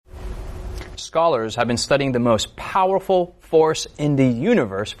scholars have been studying the most powerful force in the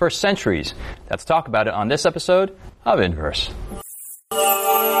universe for centuries. Let's talk about it on this episode of Inverse.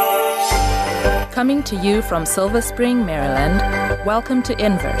 Coming to you from Silver Spring, Maryland, welcome to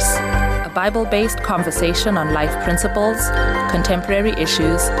Inverse, a Bible-based conversation on life principles, contemporary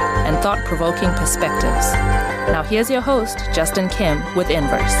issues, and thought-provoking perspectives. Now here's your host, Justin Kim, with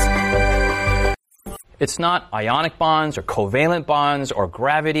Inverse. It's not ionic bonds or covalent bonds or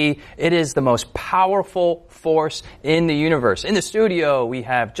gravity. It is the most powerful force in the universe. In the studio, we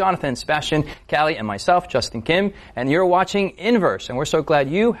have Jonathan, Sebastien, Callie, and myself, Justin Kim, and you're watching Inverse. And we're so glad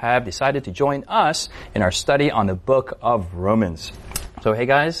you have decided to join us in our study on the book of Romans. So, hey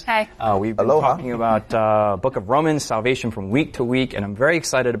guys. Hi. We've been talking about book of Romans, salvation from week to week, and I'm very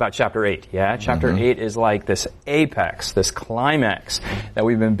excited about chapter 8. Yeah, chapter 8 is like this apex, this climax that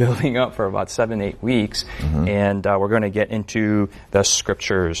we've been building up for about 7-8 weeks, and we're going to get into the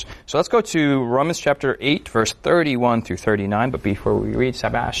scriptures. So let's go to Romans chapter 8, verse 31 through 39, but before we read,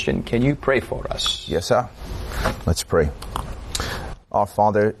 Sebastien, can you pray for us? Yes, sir. Let's pray. Our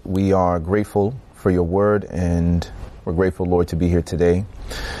Father, we are grateful for your word, and we're grateful, Lord, to be here today.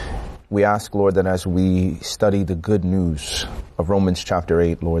 We ask, Lord, that as we study the good news of Romans chapter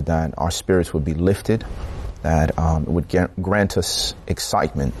 8, Lord, that our spirits would be lifted, that it would grant us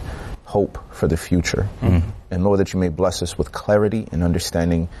excitement, hope for the future. And Lord, that you may bless us with clarity and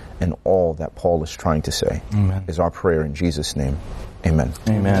understanding in all that Paul is trying to say. Amen. Is our prayer in Jesus' name. Amen.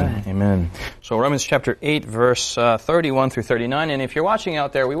 Amen. Amen. So Romans chapter 8, verse 31 through 39. And if you're watching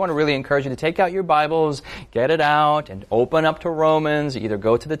out there, we want to really encourage you to take out your Bibles, get it out, and open up to Romans. Either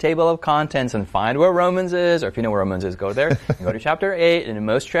go to the table of contents and find where Romans is, or if you know where Romans is, go there. Go to chapter 8, and in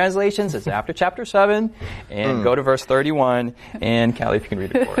most translations, it's after chapter 7. And go to verse 31. And Callie, if you can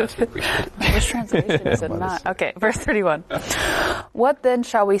read it for us, we appreciate it. Which translation is it not? Okay, verse 31. What then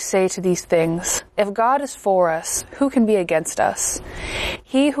shall we say to these things? If God is for us, who can be against us?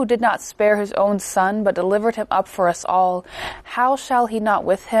 He who did not spare his own son, but delivered him up for us all, how shall he not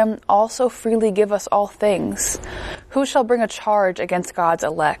with him also freely give us all things? Who shall bring a charge against God's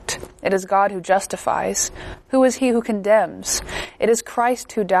elect? It is God who justifies. Who is he who condemns? It is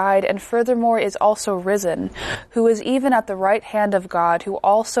Christ who died, and furthermore is also risen, who is even at the right hand of God, who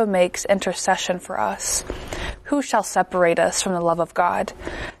also makes intercession for us. Who shall separate us from the love of God?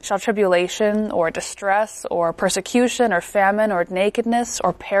 Shall tribulation, or distress, or persecution, or famine, or nakedness,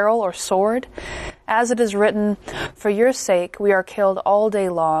 or peril, or sword? As it is written, for your sake we are killed all day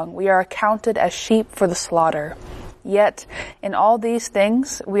long. We are accounted as sheep for the slaughter. Yet, in all these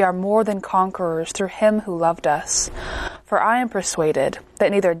things, we are more than conquerors through him who loved us. For I am persuaded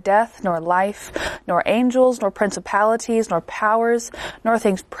that neither death, nor life, nor angels, nor principalities, nor powers, nor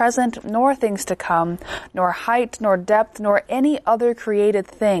things present, nor things to come, nor height, nor depth, nor any other created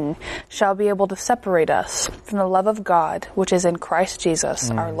thing shall be able to separate us from the love of God, which is in Christ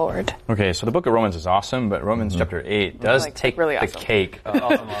Jesus our Lord. Okay, so the book of Romans is awesome, but Romans chapter 8 does take really the awesome. cake of all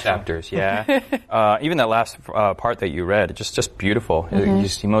the chapters, yeah. Even that last part that you read, just beautiful.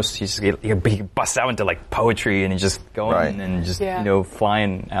 He busts out into like poetry, and he's just going and just,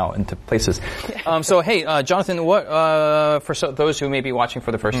 flying out into places. So, hey, Jonathan, what for those who may be watching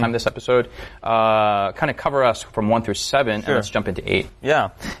for the first time this episode, kind of cover us from 1 through 7, and let's jump into 8. Yeah.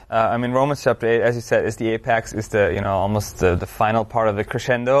 Romans chapter 8, as you said, is the apex, is the, almost the final part of the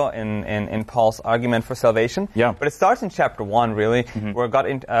crescendo in Paul's argument for salvation. Yeah. But it starts in chapter 1, really, where God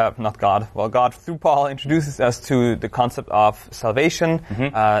through Paul introduces us to the concept of salvation,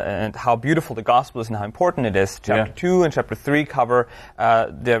 and how beautiful the gospel is and how important it is. Chapter 2 and chapter 3 cover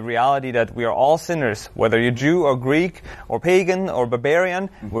the reality that we are all sinners, whether you're Jew or Greek or pagan or barbarian.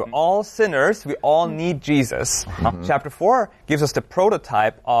 We're all sinners. We all need Jesus. Chapter 4 gives us the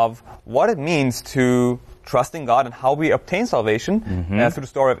prototype of what it means to trust in God and how we obtain salvation through the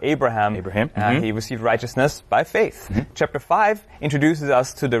story of Abraham. He received righteousness by faith. Chapter 5 introduces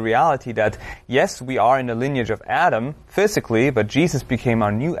us to the reality that, yes, we are in the lineage of Adam physically, but Jesus became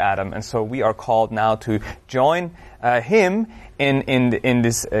our new Adam, and so we are called now to join him in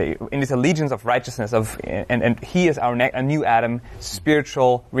this allegiance of righteousness and he is a new Adam.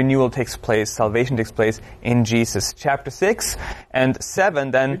 Spiritual renewal takes place, salvation takes place in Jesus. Chapter 6 and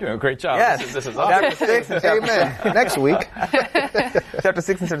 7 then. You're doing a great job. Yes. This is awesome. Chapter 6 and Amen. Next week. Chapter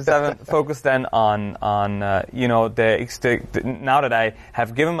 6 and chapter 7 focus then on now that I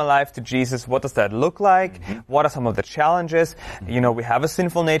have given my life to Jesus, what does that look like? What are some of the challenges? We have a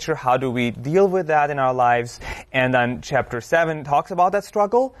sinful nature. How do we deal with that in our lives? And then chapter 7 talks about that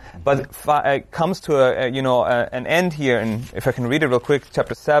struggle, but it comes to an end here. And if I can read it real quick,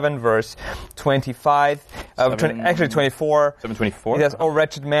 chapter 7, verse 25, actually 24. 7:24. It says, "O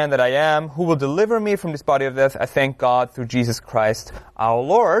wretched man that I am, who will deliver me from this body of death? I thank God through Jesus Christ our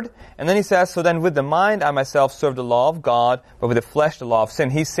Lord." And then he says, "So then with the mind I myself serve the law of God, but with the flesh the law of sin."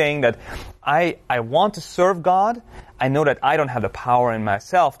 He's saying that I want to serve God. I know that I don't have the power in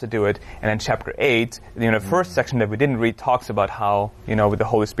myself to do it. And in chapter 8, the first section that we didn't read talks about how, with the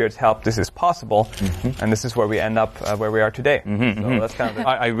Holy Spirit's help, this is possible. And this is where we end up where we are today. So that's kind of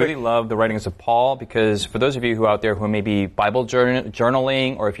I really love the writings of Paul, because for those of you who out there who may be Bible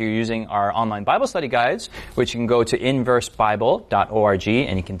journaling, or if you're using our online Bible study guides, which you can go to inversebible.org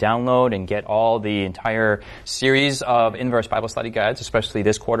and you can download and get all the entire series of Inverse Bible study guides, especially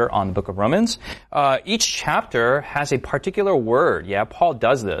this quarter on the book of Romans. Each chapter has a particular word. Yeah, Paul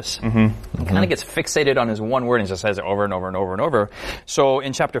does this. He kind of gets fixated on his one word and just says it over and over and over and over. So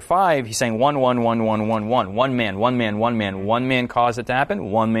in chapter 5, he's saying one man. One man caused it to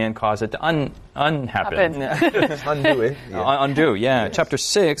happen. One man caused it to unhappen. Undo it. Yeah. Undo, yeah. Chapter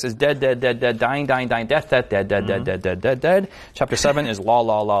 6 is dead, dying, dead. Chapter 7 is law.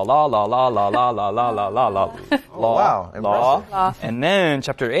 Wow. Law. And then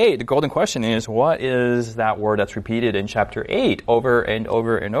chapter 8, the golden question is, what is that word that's repeated in chapter 8 over and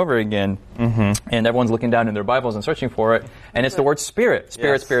over and over again? And everyone's looking down in their Bibles and searching for it. And it's the word spirit.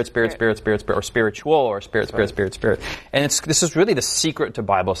 Spirit, or spiritual, or spirit. And this is really the secret to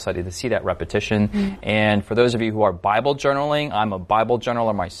Bible study, to see that repetition. And for those of you who are Bible journaling, I'm a Bible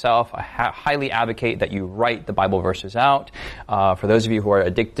journaler myself. I highly advocate that you write the Bible verses out. For those of you who are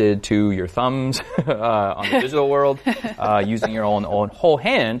addicted to your thumbs on the digital world, using your own whole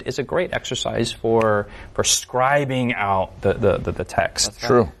hand is a great exercise for scribing out the text. That's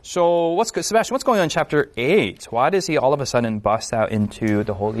true. So Sebastien, what's going on in chapter 8? Why does he all of a sudden bust out into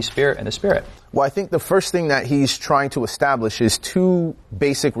the Holy Spirit and the Spirit? Well, I think the first thing that he's trying to establish is two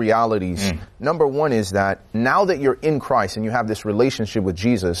basic realities. Number one is that now that you're in Christ and you have this relationship with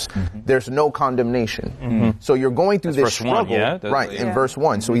Jesus, there's no condemnation. So you're going through this struggle, in verse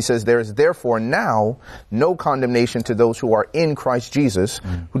 1. So he says, "There is therefore now no condemnation to those who are in Christ Jesus,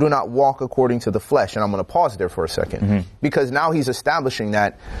 who do not walk according to the flesh." And I'm going to pause there for a second, because now he's establishing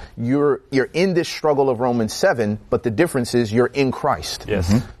that you're in this struggle of Romans 7, but the difference is you're in Christ.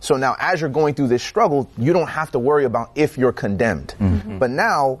 So now as you're going through this struggle, you don't have to worry about if you're condemned. But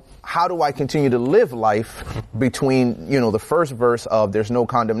now, how do I continue to live life between, the first verse of there's no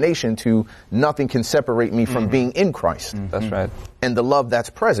condemnation to nothing can separate me from being in Christ. That's right. And the love that's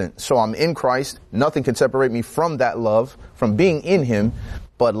present. So I'm in Christ. Nothing can separate me from that love, from being in him.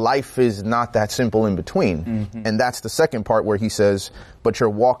 But life is not that simple in between. And that's the second part where he says, but you're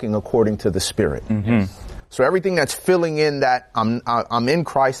walking according to the Spirit. So everything that's filling in that I'm in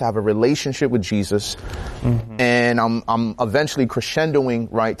Christ, I have a relationship with Jesus, and I'm eventually crescendoing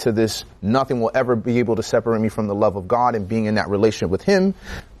right to this. Nothing will ever be able to separate me from the love of God and being in that relationship with Him.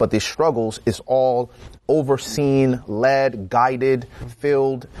 But these struggles is all overseen, led, guided,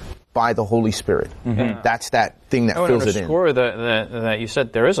 filled by the Holy Spirit. That's that thing that fills it in. I want to underscore that you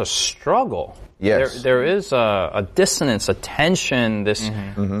said there is a struggle. Yes. There is a dissonance, a tension, this,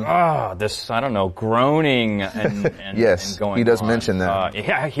 I don't know, groaning and yes, and going he does on. Mention that.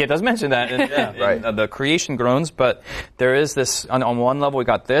 Yeah, he does mention that. In the creation groans, but there is this, on one level we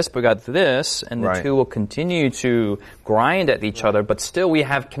got this, and the two will continue to grind at each other, but still we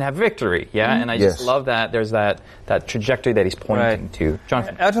can have victory. Yeah, and I just love that there's that trajectory that he's pointing to.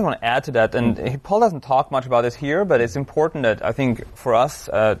 Jonathan. I just want to add to that, and Paul doesn't talk much about this here, but it's important that I think for us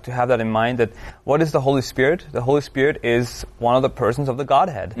to have that in mind, that what is the Holy Spirit? The Holy Spirit is one of the persons of the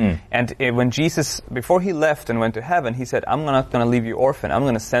Godhead. And when Jesus, before he left and went to heaven, he said, I'm not going to leave you orphan. I'm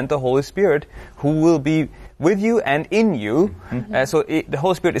going to send the Holy Spirit who will be with you and in you. So the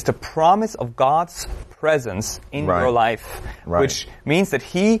Holy Spirit is the promise of God's presence in your life, which means that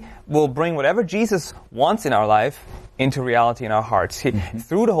he will bring whatever Jesus wants in our life into reality in our hearts.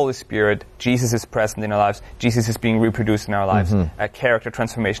 Through the Holy Spirit, Jesus is present in our lives. Jesus is being reproduced in our lives. A character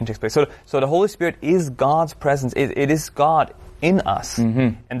transformation takes place. So the Holy Spirit is God's presence. It is God in us.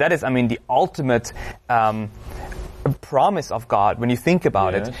 And that is, the ultimate promise of God when you think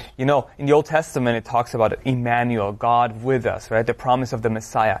about it. You know, in the Old Testament it talks about Emmanuel, God with us, right? The promise of the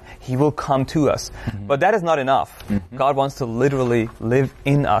Messiah. He will come to us. But that is not enough. God wants to literally live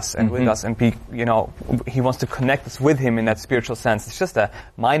in us and with us and be, you know, He wants to connect us with Him in that spiritual sense. It's just a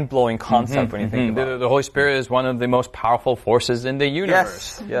mind-blowing concept when you think about it. The Holy Spirit is one of the most powerful forces in the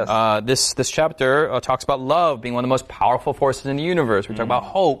universe. Yes. This chapter talks about love being one of the most powerful forces in the universe. We talk about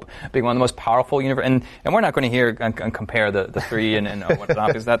hope being one of the most powerful universe. And we're not going to hear and compare the three and whatnot,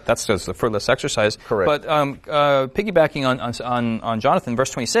 because that's just a fruitless exercise. Correct. But piggybacking on Jonathan,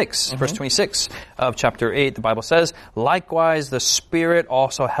 verse 26, verse 26 of chapter 8, the Bible says, likewise the Spirit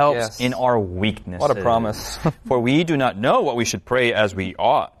also helps in our weaknesses. What a promise. For we do not know what we should pray as we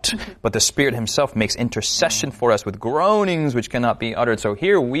ought, but the Spirit Himself makes intercession for us with groanings which cannot be uttered. So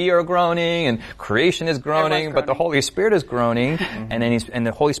here we are groaning, and creation is groaning, but the Holy Spirit is groaning, and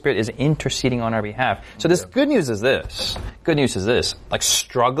the Holy Spirit is interceding on our behalf. So this good news is this. Good news is this. Like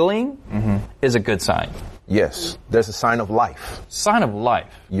struggling is a good sign. Yes, there's a sign of life. Sign of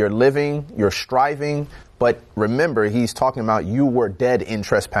life. You're living, you're striving, but remember, he's talking about you were dead in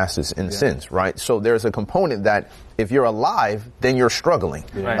trespasses and sins, right? So there's a component that if you're alive, then you're struggling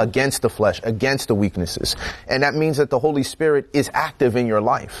against the flesh, against the weaknesses. And that means that the Holy Spirit is active in your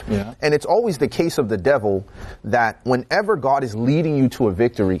life. And it's always the case of the devil that whenever God is leading you to a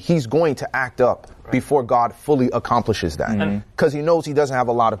victory, he's going to act up before God fully accomplishes that. Because he knows he doesn't have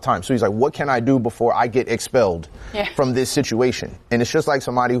a lot of time. So he's like, what can I do before I get expelled from this situation? And it's just like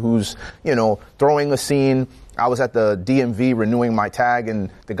somebody who's, you know, throwing a scene. I was at the DMV renewing my tag,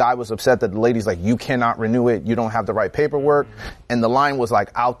 and the guy was upset that the lady's like, you cannot renew it. You don't have the right paperwork. And the line was like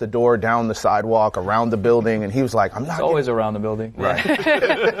out the door, down the sidewalk, around the building. And he was like, I'm not. It's always around the building. Right.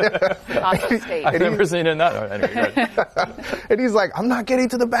 I've never seen it. Anyway, and he's like, I'm not getting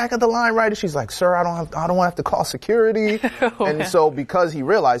to the back of the line, right? And she's like, sir, I don't want to have to call security. And so because he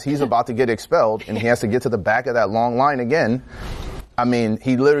realized he's about to get expelled and he has to get to the back of that long line again, I mean,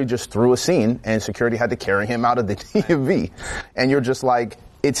 he literally just threw a scene and security had to carry him out of the DMV. And you're just like,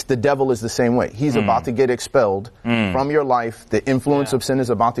 it's the devil is the same way. He's about to get expelled from your life. The influence of sin is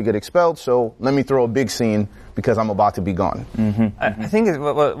about to get expelled. So let me throw a big scene because I'm about to be gone. I think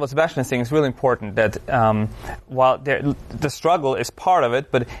what Sebastien is saying is really important, that while the struggle is part of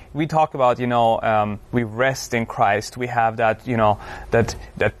it, but we talk about, you know, we rest in Christ. We have that, you know, that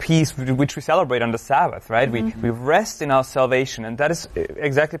peace which we celebrate on the Sabbath, right? We rest in our salvation. And that is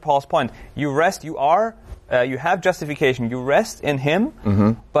exactly Paul's point. You rest, you have justification, you rest in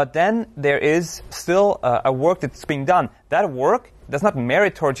Him, but then there is still a work that's being done. That work does not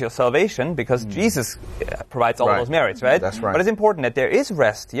merit towards your salvation because Jesus provides all those merits, right? That's right. But it's important that there is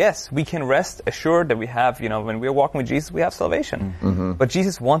rest. Yes, we can rest assured that we have, you know, when we're walking with Jesus, we have salvation. But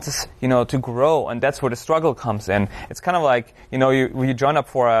Jesus wants us, you know, to grow, and that's where the struggle comes in. It's kind of like, you know, you join up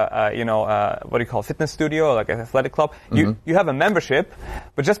for what do you call, fitness studio, or like an athletic club. You have a membership,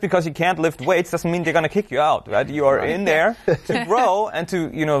 but just because you can't lift weights doesn't mean they're going to kick you out, right? You are in there to grow and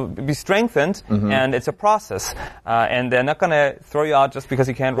to, you know, be strengthened, and it's a process. And they're not going to throw you out just because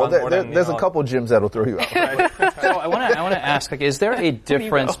you can't run more than, there's a couple gyms that'll throw you out. Right? So I want to ask, like, is there a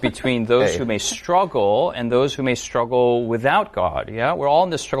difference between those who may struggle and those who may struggle without God? Yeah, we're all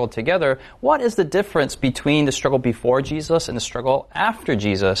in this struggle together. What is the difference between the struggle before Jesus and the struggle after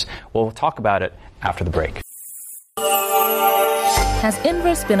Jesus? We'll talk about it after the break. Has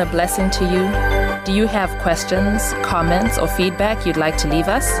Inverse been a blessing to you? Do you have questions, comments, or feedback you'd like to leave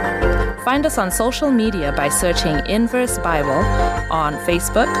us? Find us on social media by searching Inverse Bible on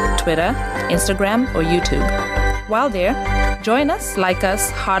Facebook, Twitter, Instagram, or YouTube. While there, join us, like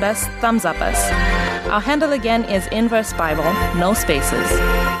us, heart us, thumbs up us. Our handle again is Inverse Bible, no spaces.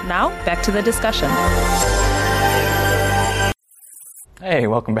 Now, back to the discussion. Hey,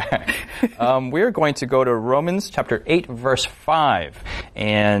 welcome back. We're going to go to Romans chapter 8, verse 5.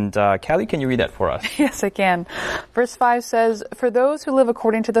 And Callie, can you read that for us? Yes, I can. Verse 5 says, "For those who live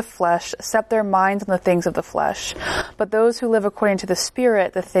according to the flesh set their minds on the things of the flesh, but those who live according to the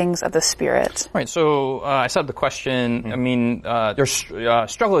Spirit, the things of the Spirit." Right, so I set up the question, I mean,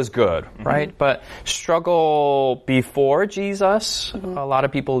 struggle is good, right? But struggle before Jesus, a lot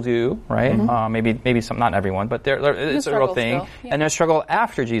of people do, right? Maybe some, not everyone, but it's a real thing. And there's struggle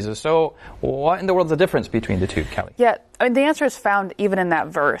after Jesus. So what in the world is the difference between the two, Callie? Yeah, I mean, the answer is found even in that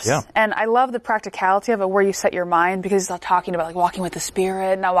verse. Yeah. And I love the practicality of it, where you set your mind, because it's not talking about like walking with the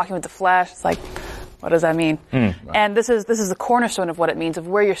Spirit, not walking with the flesh. It's like, what does that mean? And this is the cornerstone of what it means, of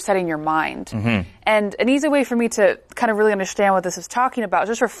where you're setting your mind. And an easy way for me to kind of really understand what this is talking about is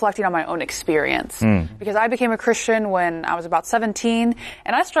just reflecting on my own experience. Because I became a Christian when I was about 17,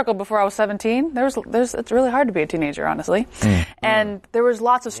 and I struggled before I was 17. It's really hard to be a teenager, honestly. And there was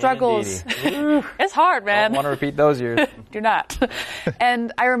lots of struggles. It's hard, man. Don't want to repeat those years. Do not.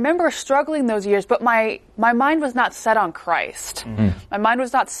 And I remember struggling those years, but my mind was not set on Christ. My mind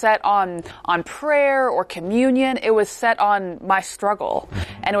was not set on prayer or communion. It was set on my struggle.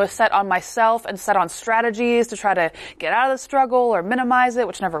 And it was set on myself and set on strategies to try to get out of the struggle or minimize it,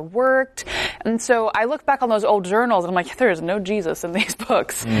 which never worked. And so I look back on those old journals and I'm like, there is no Jesus in these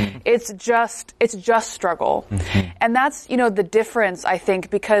books. It's just struggle. And that's, the difference, I think,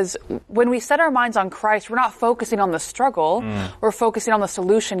 because when we set our minds on Christ, we're not focusing on the struggle. We're focusing on the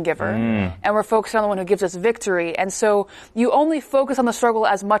solution giver. And we're focusing on the one who gives us victory. And so you only focus on the struggle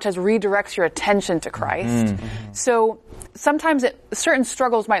as much as redirects your attention to Christ. So sometimes certain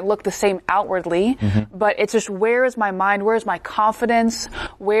struggles might look the same outwardly, but it's just, where is my mind? Where is my confidence?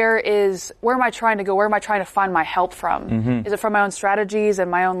 Where am I trying to go? Where am I trying to find my help from? Is it from my own strategies and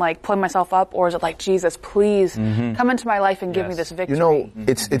my own pulling myself up? Or is it like, Jesus, please come into my life and give me this victory?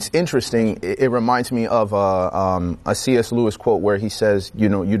 It's interesting. It reminds me of a C.S. Lewis quote where he says,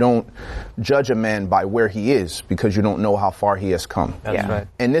 you don't judge a man by where he is because you don't know how far he has come. That's right.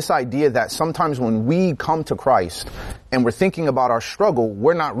 And this idea that sometimes when we come to Christ and we're thinking about our struggle,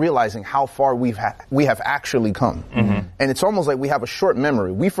 we're not realizing how far we have actually come. And it's almost like we have a short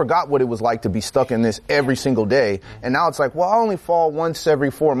memory. We forgot what it was like to be stuck in this every single day. And now it's like, well, I only fall once every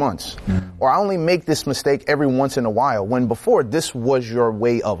 4 months. Or I only make this mistake every once in a while. When before, this was your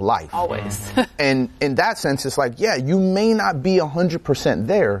way of life. Always. And in that sense, it's like, yeah, you may not be 100%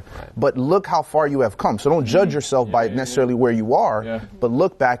 there, but look how far you have come. So don't judge yourself by necessarily where you are, but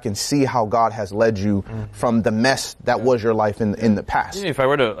look back and see how God has led you from the mess that was your life in the past. If I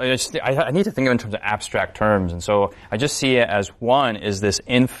were to, I need to think of it in terms of abstract terms. And so I just see it as one is this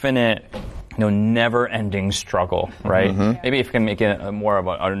infinite, never-ending struggle, right? Maybe if you can make it more of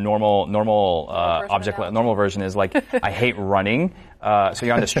a normal object, normal version is like, I hate running. So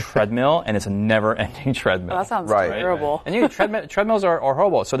you're on this treadmill, and it's a never-ending treadmill. Oh, that sounds terrible. And treadmills are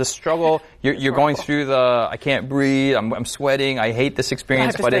horrible. So the struggle, you're going through I can't breathe, I'm sweating, I hate this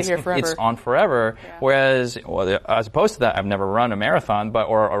experience, but it's on forever. Yeah. Whereas, as opposed to that, I've never run a marathon,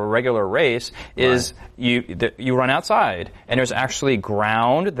 or a regular race, is you run outside, and there's actually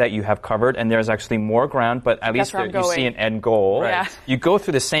ground that you have covered, and there's actually more ground, but at least you see an end goal. Right. You go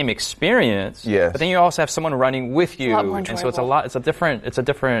through the same experience, but then you also have someone running with you, and so it's a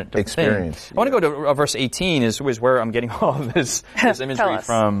different experience. Thing. I want to go to verse 18 is where I'm getting all of this imagery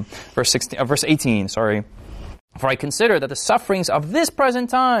from. Verse 18, sorry. For I consider that the sufferings of this present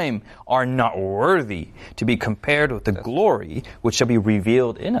time are not worthy to be compared with the glory which shall be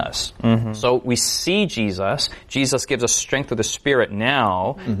revealed in us. So we see Jesus. Jesus gives us strength of the Spirit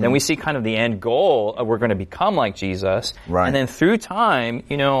now. Then we see kind of the end goal of we're going to become like Jesus. Right. And then through time,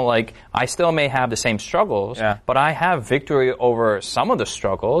 I still may have the same struggles, but I have victory over some of the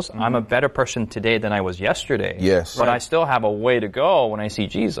struggles. I'm a better person today than I was yesterday. Yes. But I still have a way to go when I see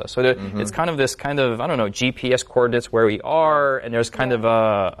Jesus. So it's kind of this GPS coordinates where we are, and there's kind of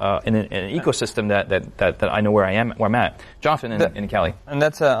an ecosystem that I know where I'm at. Jonathan and Callie. And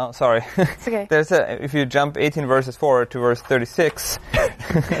that's sorry. It's okay. If you jump 18 verses forward to verse 36,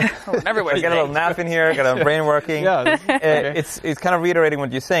 everybody get a little nap in here, got a brain working. It's kind of reiterating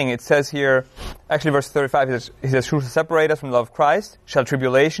what you're saying. It says here, actually, verse 35. He says, "Who shall separate us from the love of Christ? Shall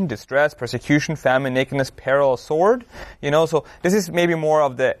tribulation, distress, persecution, famine, nakedness, peril, sword?" So this is maybe more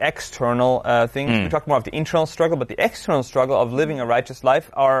of the external things. We talk more of the internal struggle, but the external struggle of living a righteous life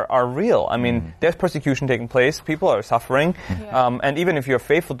are real. I mean, there's persecution taking place. People are suffering. And even if you're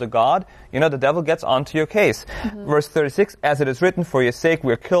faithful to God, the devil gets onto your case. Verse 36, "As it is written, for your sake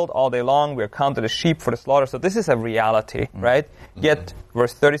we are killed all day long. We are counted as sheep for the slaughter." So this is a reality, right? Yet,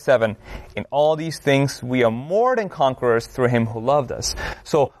 verse 37, "In all these things we are more than conquerors through him who loved us."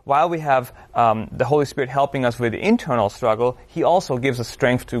 So while we have the Holy Spirit helping us with the internal struggle, he also gives us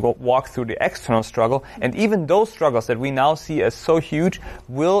strength to go walk through the external struggle. And even those struggles that we now see as so huge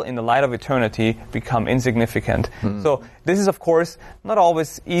will, in the light of eternity, become insignificant. So this is, of course, not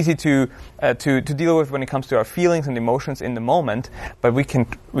always easy to deal with when it comes to our feelings and emotions in the moment, but we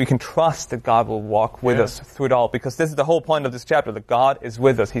can trust that God will walk with us through it all, because this is the whole point of this chapter, that God is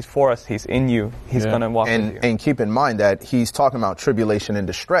with us. He's for us. He's in you. He's going to walk with you. And keep in mind that he's talking about tribulation and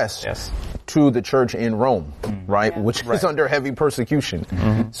distress. Yes. to the church in Rome, right? Yeah. Which is under heavy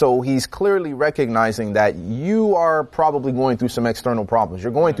persecution. So he's clearly recognizing that you are probably going through some external problems.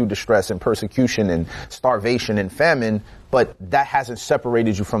 You're going through distress and persecution and starvation and famine, but that hasn't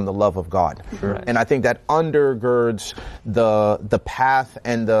separated you from the love of God. Sure. And I think that undergirds the path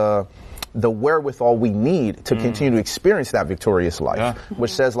and the wherewithal we need to continue to experience that victorious life,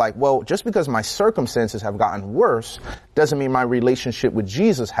 which says like, well, just because my circumstances have gotten worse doesn't mean my relationship with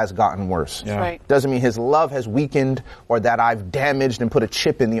Jesus has gotten worse. Yeah. Right. Doesn't mean his love has weakened or that I've damaged and put a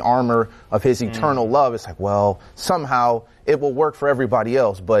chip in the armor of his eternal love. It's like, well, somehow it will work for everybody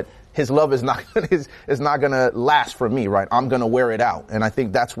else, but his love is not going to last for me, right? I'm going to wear it out. And I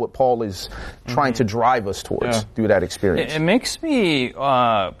think that's what Paul is trying to drive us towards through that experience. It makes me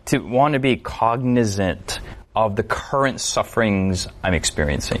to want to be cognizant of the current sufferings I'm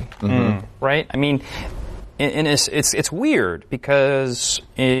experiencing, right? I mean, and it's weird because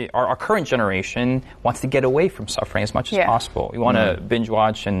our current generation wants to get away from suffering as much as possible. We want to binge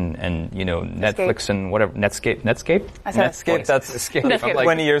watch and Netflix and whatever. Netscape. I said Netscape. That's Escape. Netscape. Like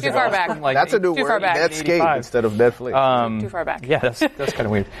 20 years too ago. far back. Like that's a new too word. far back. Netscape instead of Netflix. Too far back. Yeah, that's kind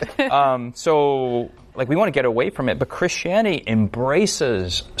of weird. So, like, we want to get away from it, but Christianity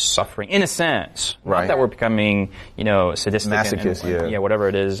embraces suffering in a sense. Right. Not that we're becoming, sadistic, masochist, whatever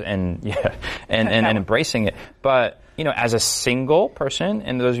it is, and embracing it, but. As a single person,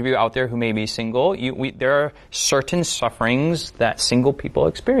 and those of you out there who may be single, there are certain sufferings that single people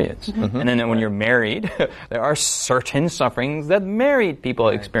experience. And then when you're married, there are certain sufferings that married people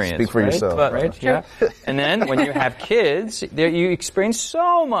experience. Speak for yourself. Right? Yeah. And then when you have kids, you experience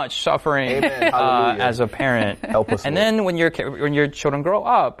so much suffering as a parent. Help us, and Lord. then when your children grow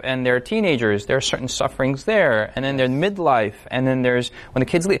up and they're teenagers, there are certain sufferings there. And then there's midlife, and then there's when the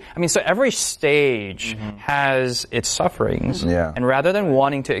kids leave. I mean, so every stage has its sufferings. Yeah. And rather than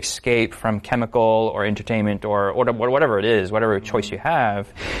wanting to escape from chemical or entertainment or whatever it is, whatever choice you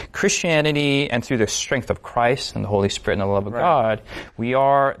have, Christianity and through the strength of Christ and the Holy Spirit and the love of God,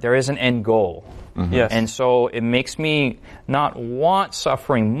 there is an end goal. Yes. And so it makes me not want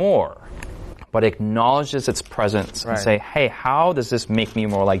suffering more, but acknowledges its presence and say, hey, how does this make me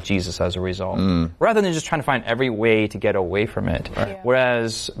more like Jesus as a result? Rather than just trying to find every way to get away from it. Right. Yeah.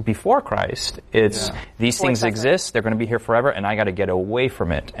 Whereas before Christ, it's these things exist, they're going to be here forever, and I got to get away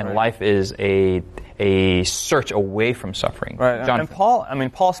from it. And life is a search away from suffering. Right. John,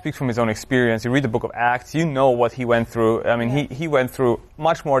 and Paul speaks from his own experience. You read the book of Acts, you know what he went through. I mean, he went through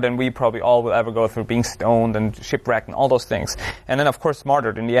much more than we probably all will ever go through, being stoned and shipwrecked and all those things. And then, of course,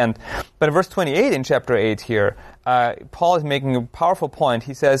 martyred in the end. But in verse 28 in chapter 8 here, Paul is making a powerful point.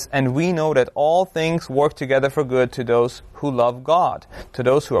 He says, and we know that all things work together for good to those who love God, to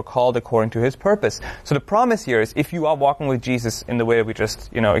those who are called according to his purpose. So the promise here is if you are walking with Jesus in the way that we just,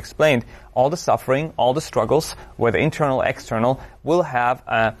 explained, all the suffering, all the struggles, whether internal or external, will have,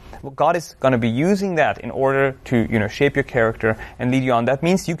 God is going to be using that in order to, shape your character and lead you on. That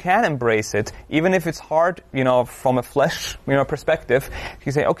means you can embrace it, even if it's hard, from a flesh, perspective.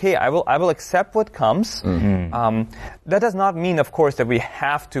 You say, okay, I will accept what comes. That does not mean, of course, that we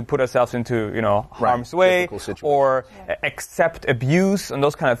have to put ourselves into, harm's way or accept abuse and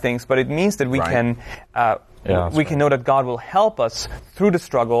those kind of things, but it means that we can know that God will help us through the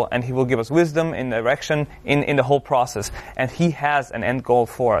struggle, and he will give us wisdom and direction in the whole process. And he has an end goal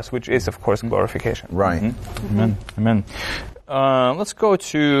for us, which is, of course, glorification. Right. Amen. Let's go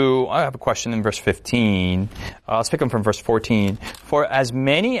to, I have a question in verse 15. Let's pick them from verse 14. For as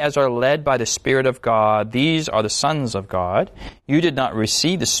many as are led by the Spirit of God, these are the sons of God. You did not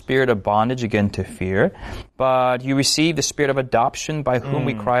receive the spirit of bondage again to fear, but you received the spirit of adoption by whom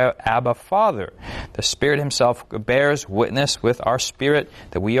we cry out, Abba, Father. The Spirit himself bears witness with our spirit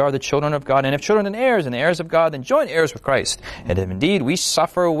that we are the children of God. And if children and the heirs of God, then joint heirs with Christ. And if indeed we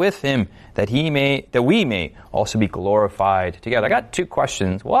suffer with him, that we may also be glorified together. I got two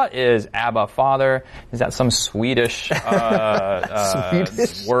questions. What is Abba, Father? Is that some Swedish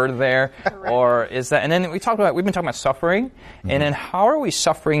word there? Or is that, and then we've been talking about suffering, and then how are we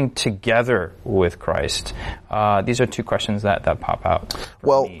suffering together with Christ? These are two questions that pop out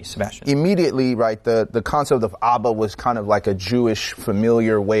for me, Sebastian. Immediately, right, the concept of Abba was kind of like a Jewish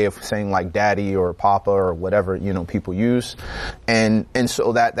familiar way of saying like daddy or papa or whatever, people use. And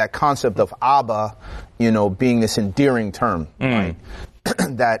so that concept of Abba, being this endearing term, right?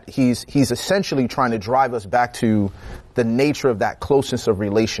 That he's essentially trying to drive us back to the nature of that closeness of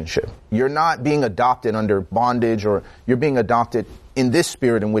relationship. You're not being adopted under bondage, or you're being adopted in this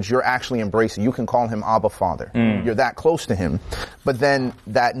spirit in which you're actually embracing. You can call him Abba Father. You're that close to him. But then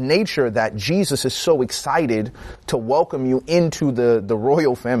that nature that Jesus is so excited to welcome you into the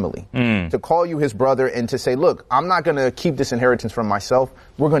royal family, to call you his brother and to say, look, I'm not going to keep this inheritance from myself.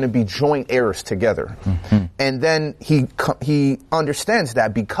 We're going to be joint heirs together. And then he understands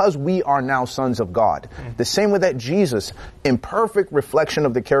that because we are now sons of God, the same way that Jesus, in perfect reflection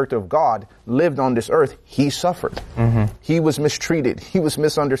of the character of God, lived on this earth, he suffered. He was mistreated. He was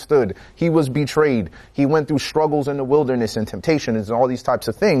misunderstood. He was betrayed. He went through struggles in the wilderness and temptations and all these types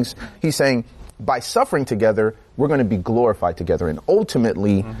of things. He's saying, by suffering together, we're going to be glorified together. And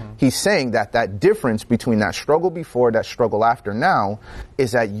ultimately, he's saying that that difference between that struggle before, that struggle after now,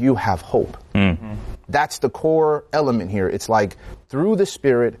 is that you have hope. That's the core element here. It's like through the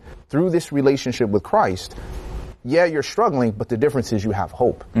Spirit, through this relationship with Christ, yeah, you're struggling, but the difference is you have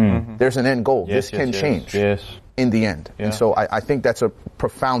hope. There's an end goal. This can change in the end. And so I think that's a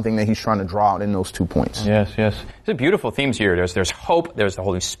profound thing that he's trying to draw out in those 2 points. There's beautiful themes here. There's hope, there's the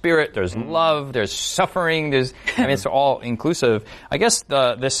Holy Spirit, there's love, there's suffering, it's all inclusive. I guess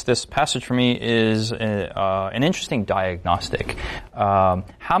this passage for me is an interesting diagnostic.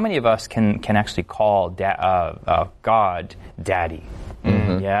 How many of us can actually call God Daddy?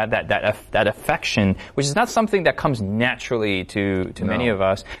 Yeah, that affection, which is not something that comes naturally to many of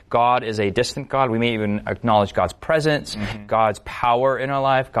us. God is a distant God. We may even acknowledge God's presence, God's power in our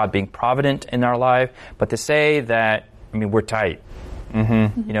life, God being provident in our life. But to say that, we're tight.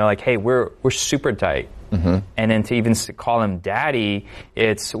 Hey, we're super tight. And then to even call him daddy,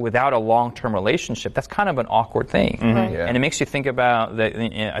 it's without a long-term relationship. That's kind of an awkward thing. And it makes you think about, I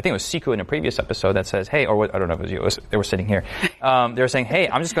think it was Siku in a previous episode that says, hey, or I don't know if it was you, they were sitting here. They were saying, hey,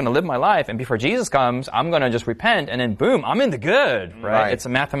 I'm just going to live my life, and before Jesus comes, I'm going to just repent, and then boom, I'm in the good, right? It's a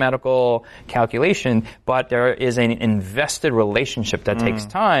mathematical calculation, but there is an invested relationship that takes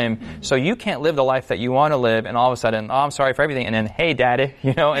time. So you can't live the life that you want to live, and all of a sudden, I'm sorry for everything, and then, hey, daddy,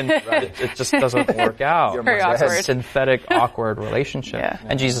 and it just doesn't work out. Very awkward. A synthetic, awkward relationship.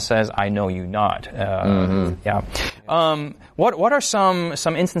 And Jesus says, I know you not. What are some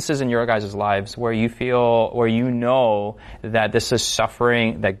instances in your guys' lives where you know that this is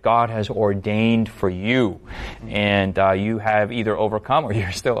suffering that God has ordained for you, and you have either overcome, or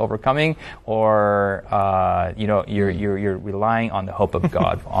you're still overcoming, or you're relying on the hope of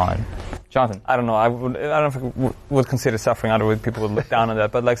God on? Jonathan? I don't know. I don't know if I would consider suffering. Otherwise, people would look down on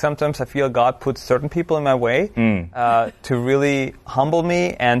that. But sometimes I feel God puts certain people in my way to really humble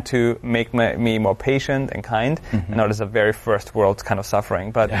me and to make me more patient and kind. I know this is a very first world kind of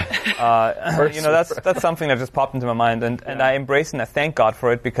suffering, but that's something that just popped into my mind, and I embrace and I thank God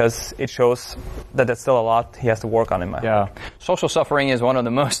for it, because it shows that there's still a lot He has to work on in my life. Social suffering is one of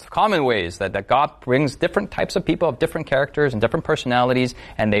the most common ways that God brings different types of people of different characters and different personalities,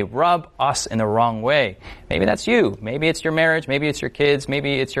 and they rub us in the wrong way. Maybe that's you. Maybe it's your marriage. Maybe it's your kids.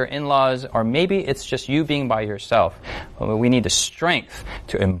 Maybe it's your in-laws. Or maybe it's just you being by yourself. But we need the strength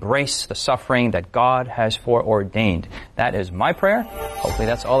to embrace the suffering that God has foreordained. That is my prayer. Hopefully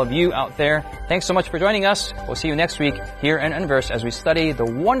that's all of you out there. Thanks so much for joining us. We'll see you next week here in Inverse as we study the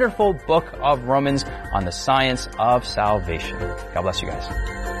wonderful book of Romans on the science of salvation. God bless you guys.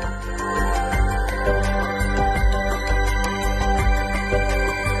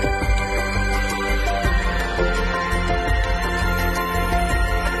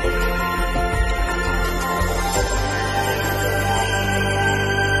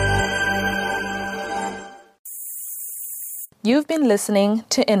 You've been listening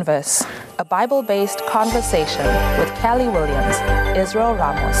to Inverse, a Bible-based conversation with Callie Williams, Israel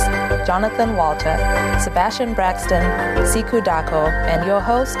Ramos, Jonathan Walter, Sebastien Braxton, Siku Dako, and your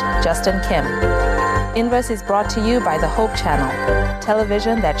host, Justin Kim. Inverse is brought to you by the Hope Channel,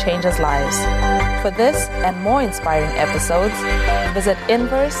 television that changes lives. For this and more inspiring episodes, visit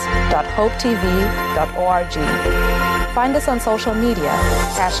inverse.hopetv.org. Find us on social media,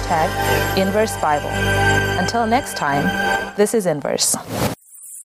 #InverseBible. Until next time, this is Inverse.